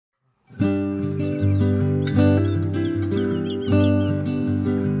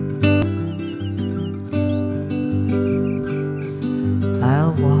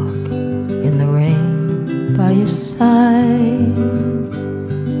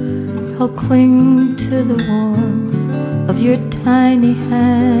I'll cling to the warmth of your tiny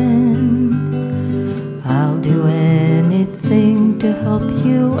hand. I'll do anything to help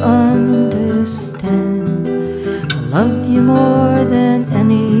you understand. I love you more than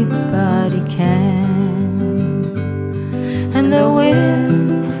anybody can. And the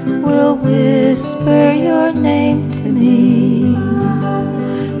wind will whisper your name to me.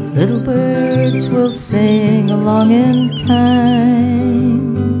 Little birds will sing along in time.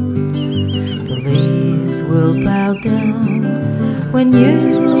 The leaves will bow down when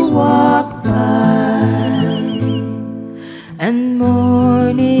you walk by, and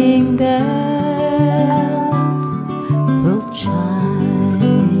morning bells will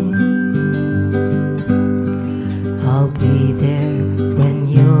chime. I'll be there when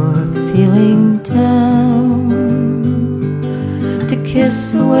you're feeling down, to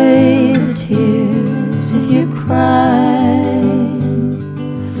kiss away the tears if you cry.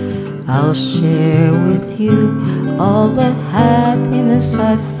 I'll share with you all the happiness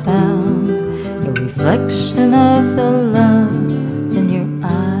I've found, a reflection of the love in your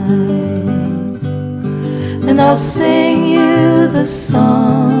eyes. And I'll sing you the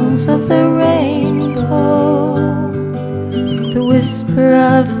songs of the rainbow, the whisper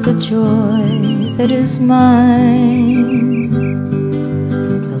of the joy that is mine.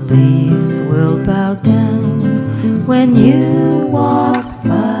 The leaves will bow down when you walk by,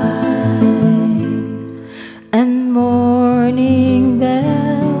 and morning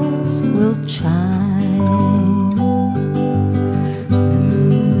bells will chime.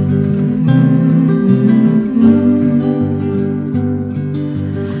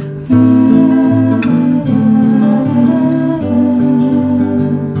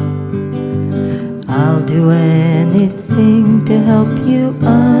 I'll do anything to help you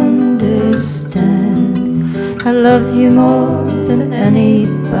understand. I love you more than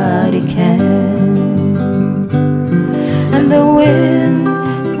anybody can. And the wind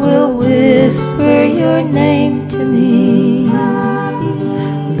will whisper your name to me.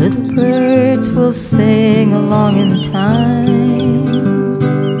 Little birds will sing along in